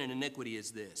in sin and iniquity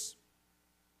is this: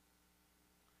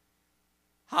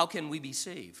 how can we be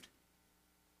saved?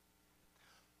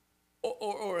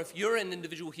 Or if you're an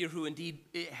individual here who indeed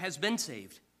has been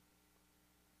saved,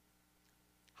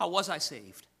 how was I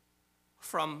saved?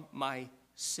 From my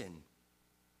sin.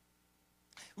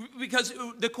 Because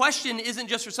the question isn't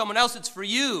just for someone else, it's for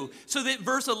you. So that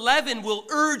verse 11 will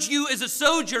urge you as a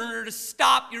sojourner to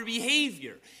stop your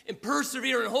behavior and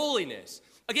persevere in holiness.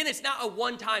 Again, it's not a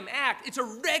one-time act. It's a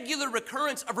regular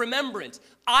recurrence of remembrance.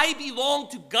 I belong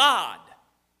to God.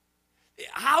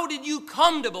 How did you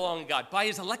come to belong to God? By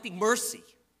his electing mercy.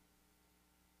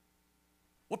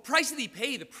 What price did he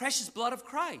pay? The precious blood of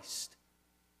Christ.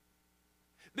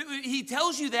 He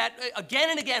tells you that again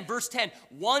and again, verse 10,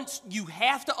 once you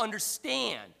have to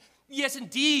understand. Yes,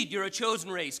 indeed, you're a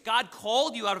chosen race. God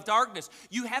called you out of darkness.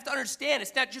 You have to understand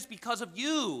it's not just because of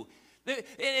you.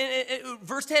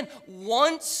 Verse 10,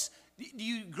 once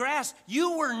you grasp,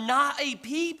 you were not a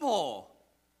people.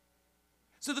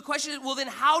 So the question is, well, then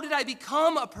how did I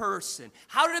become a person?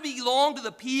 How did I belong to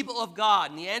the people of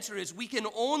God? And the answer is we can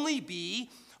only be,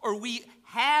 or we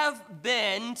have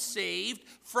been saved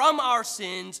from our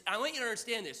sins. I want you to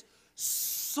understand this,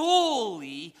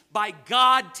 solely by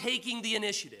God taking the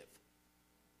initiative.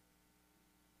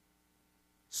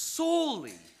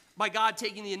 Solely by God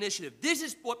taking the initiative. This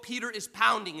is what Peter is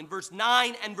pounding in verse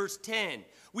 9 and verse 10.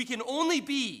 We can only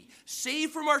be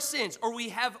saved from our sins, or we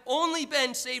have only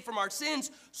been saved from our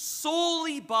sins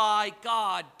solely by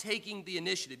God taking the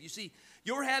initiative. You see,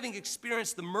 your having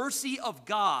experienced the mercy of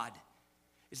God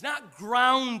is not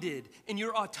grounded in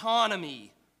your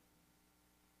autonomy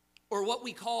or what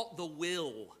we call the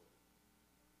will.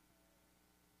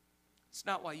 It's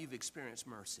not why you've experienced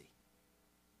mercy.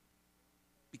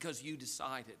 Because you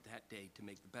decided that day to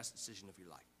make the best decision of your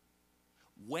life,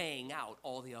 weighing out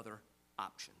all the other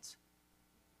options.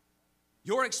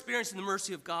 Your experience in the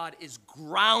mercy of God is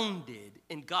grounded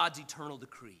in God's eternal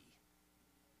decree,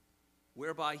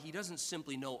 whereby he doesn't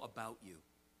simply know about you.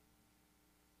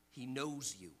 He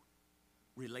knows you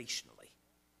relationally.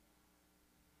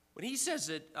 When he says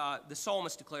that, the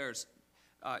psalmist declares,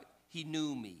 he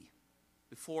knew me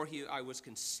before I was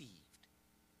conceived.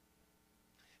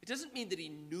 It doesn't mean that he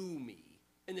knew me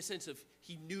in the sense of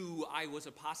he knew I was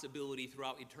a possibility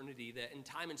throughout eternity, that in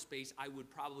time and space I would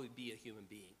probably be a human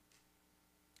being.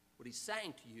 What he's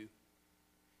saying to you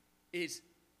is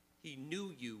he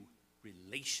knew you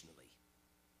relationally.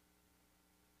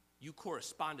 You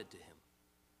corresponded to him.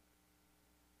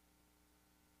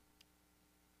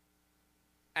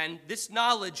 And this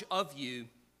knowledge of you,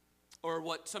 or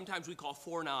what sometimes we call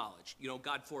foreknowledge,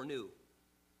 God foreknew.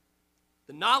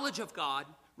 The knowledge of God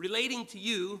relating to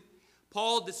you,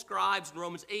 Paul describes in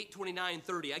Romans 8, 29, and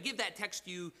 30. I give that text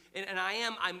to you, and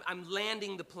I'm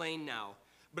landing the plane now.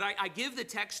 But I give the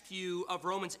text to you of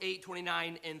Romans 8,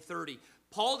 29, and 30.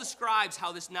 Paul describes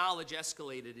how this knowledge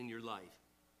escalated in your life.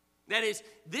 That is,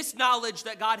 this knowledge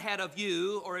that God had of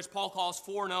you, or as Paul calls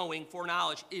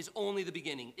foreknowledge, is only the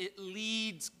beginning. It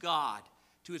leads God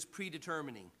to his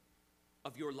predetermining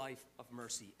of your life of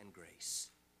mercy and grace.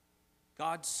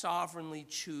 God sovereignly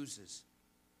chooses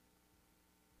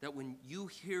that when you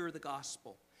hear the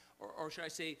gospel, or should I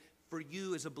say, for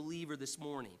you as a believer this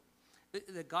morning,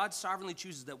 that God sovereignly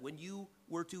chooses that when you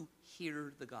were to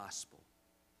hear the gospel,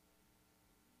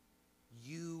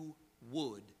 you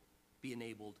would be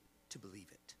enabled to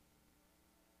believe it.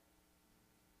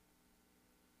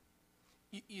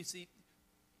 You see,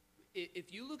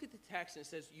 if you look at the text and it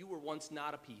says you were once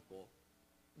not a people,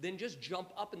 then just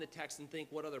jump up in the text and think,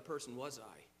 what other person was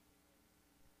I?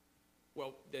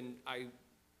 Well, then I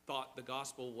thought the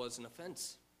gospel was an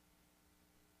offense.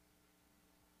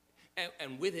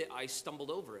 And with it, I stumbled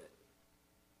over it.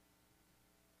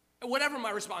 And whatever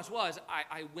my response was,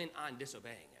 I went on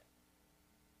disobeying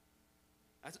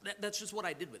it. That's just what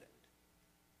I did with it.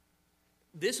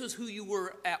 This was who you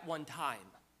were at one time.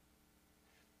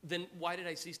 Then why did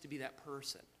I cease to be that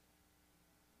person?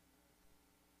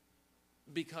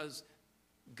 Because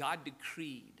God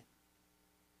decreed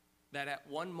that at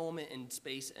one moment in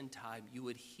space and time, you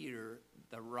would hear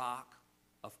the rock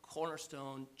of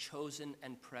Cornerstone, chosen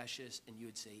and precious, and you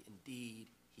would say, indeed,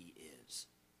 he is.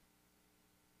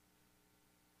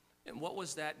 And what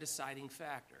was that deciding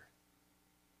factor?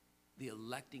 The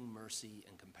electing mercy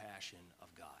and compassion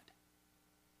of God.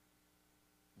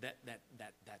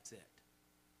 That's it.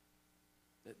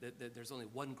 There's only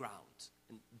one grounds,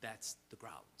 and that's the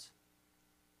grounds.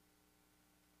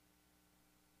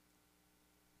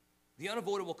 The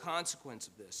unavoidable consequence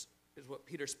of this is what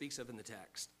Peter speaks of in the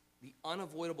text. The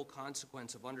unavoidable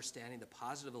consequence of understanding the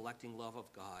positive electing love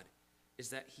of God is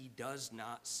that he does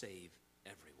not save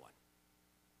everyone.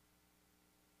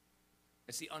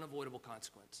 It's the unavoidable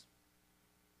consequence.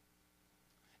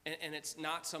 And it's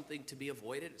not something to be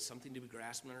avoided, it's something to be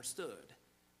grasped and understood.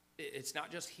 It's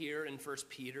not just here in 1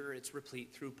 Peter, it's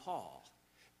replete through Paul.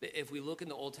 If we look in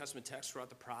the Old Testament text throughout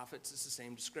the prophets, it's the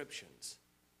same descriptions.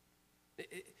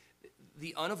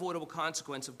 The unavoidable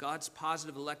consequence of God's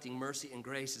positive electing mercy and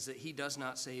grace is that he does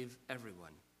not save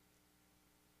everyone.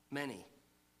 Many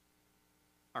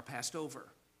are passed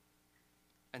over,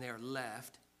 and they are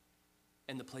left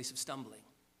in the place of stumbling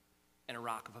and a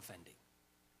rock of offending.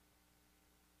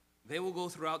 They will go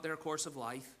throughout their course of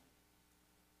life,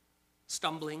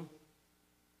 stumbling,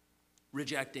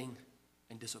 rejecting,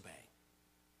 and disobeying.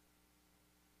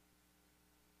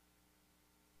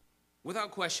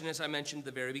 Without question, as I mentioned at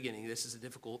the very beginning, this is a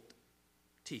difficult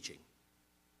teaching.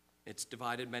 It's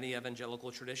divided many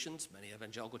evangelical traditions, many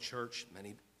evangelical church,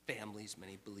 many families,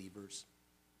 many believers,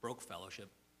 broke fellowship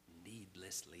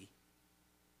needlessly,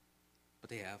 but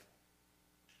they have,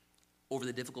 over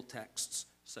the difficult texts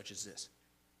such as this.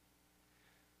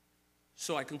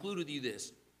 So I conclude with you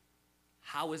this.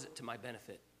 How is it to my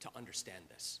benefit to understand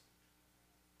this?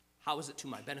 How is it to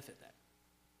my benefit then?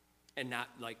 And not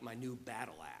like my new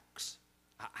battle axe.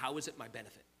 How is it my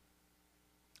benefit?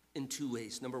 In two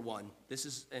ways. Number one, this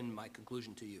is in my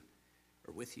conclusion to you,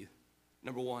 or with you.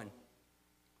 Number one,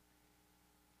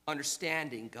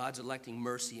 understanding God's electing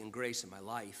mercy and grace in my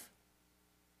life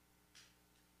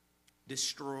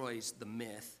destroys the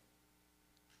myth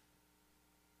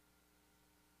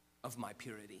of my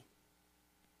purity.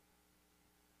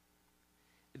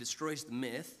 It destroys the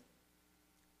myth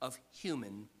of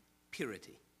human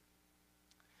purity.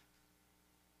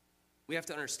 We have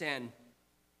to understand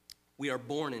we are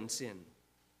born in sin.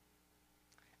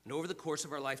 And over the course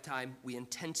of our lifetime, we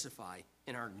intensify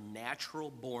in our natural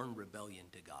born rebellion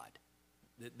to God.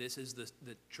 This is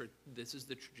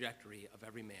the trajectory of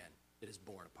every man that is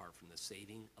born apart from the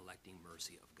saving, electing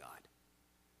mercy of God.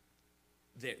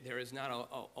 There is not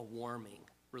a warming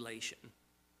relation.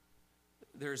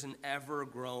 There's an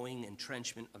ever-growing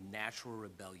entrenchment of natural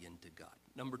rebellion to God.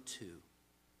 Number two,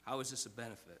 how is this a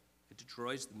benefit? It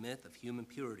destroys the myth of human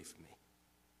purity for me.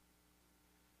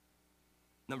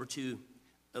 Number two,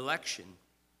 election,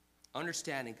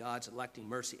 understanding God's electing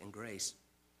mercy and grace,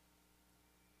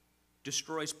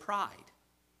 destroys pride.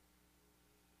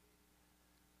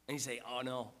 And you say, oh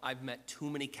no, I've met too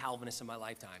many Calvinists in my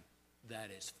lifetime. That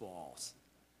is false.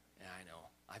 Yeah, I know.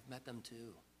 I've met them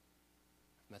too.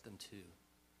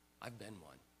 I've been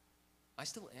one. I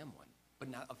still am one, but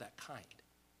not of that kind.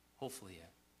 Hopefully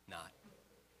not.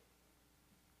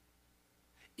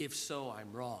 If so,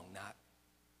 I'm wrong, not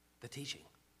the teaching.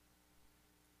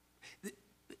 The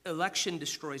election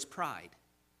destroys pride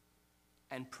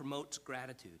and promotes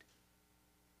gratitude.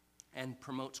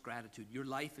 Your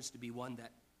life is to be one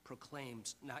that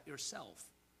proclaims not yourself,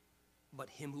 but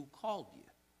him who called you.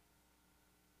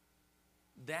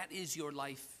 That is your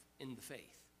life in the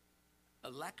faith.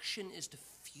 Election is to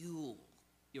fuel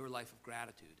your life of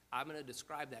gratitude. I'm going to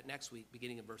describe that next week,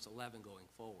 beginning in verse 11 going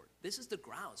forward. This is the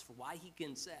grounds for why he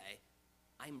can say,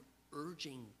 I'm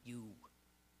urging you.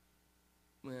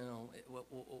 Well,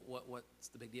 what's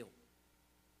the big deal?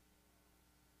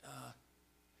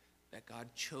 That God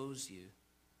chose you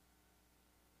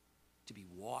to be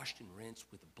washed and rinsed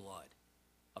with the blood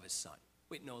of his son.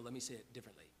 Wait, no, let me say it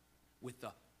differently. With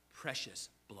the precious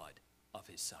blood of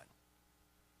his son.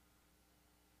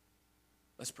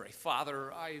 Let's pray.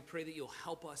 Father, I pray that you'll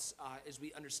help us as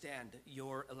we understand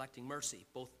your electing mercy,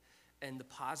 both in the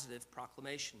positive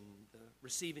proclamation, the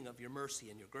receiving of your mercy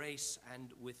and your grace,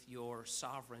 and with your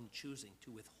sovereign choosing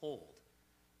to withhold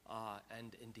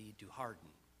and indeed to harden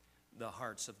the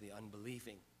hearts of the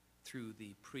unbelieving through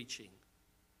the preaching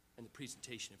and the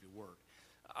presentation of your word.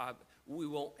 We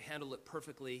won't handle it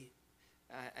perfectly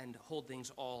and hold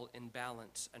things all in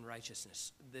balance and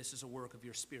righteousness. This is a work of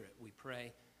your Spirit. We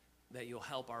pray that you'll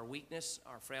help our weakness,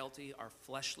 our frailty, our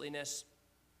fleshliness,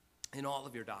 in all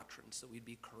of your doctrines, that we'd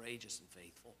be courageous and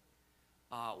faithful,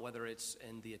 whether it's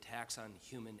in the attacks on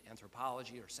human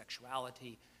anthropology or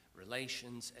sexuality,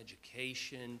 relations,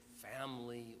 education,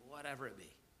 family, whatever it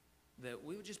be, that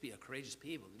we would just be a courageous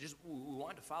people. We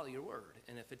want to follow your word.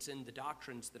 And if it's in the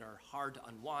doctrines that are hard to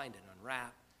unwind and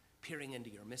unwrap, peering into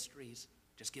your mysteries,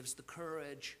 just give us the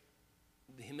courage,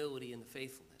 the humility, and the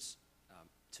faithfulness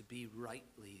to be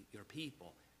rightly your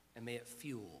people, and may it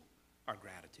fuel our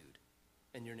gratitude.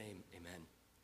 In your name, amen.